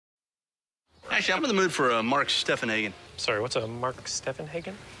Actually, I'm in the mood for a Mark Steffenhagen. Sorry, what's a Mark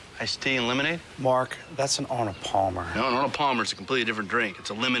Steffenhagen? Iced tea and lemonade? Mark, that's an Arnold Palmer. No, an Arnold Palmer's a completely different drink. It's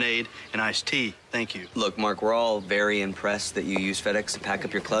a lemonade and iced tea. Thank you. Look, Mark, we're all very impressed that you use FedEx to pack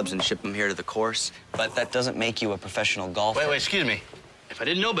up your clubs and ship them here to the course, but that doesn't make you a professional golfer. Wait, excuse me. If I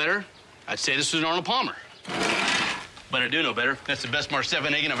didn't know better, I'd say this was an Arnold Palmer. But I do know better. That's the best Mark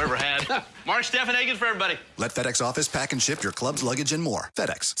Steffenhagen I've ever had. Mark Steffenhagen for everybody. Let FedEx Office pack and ship your clubs, luggage, and more.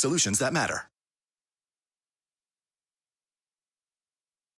 FedEx, solutions that matter.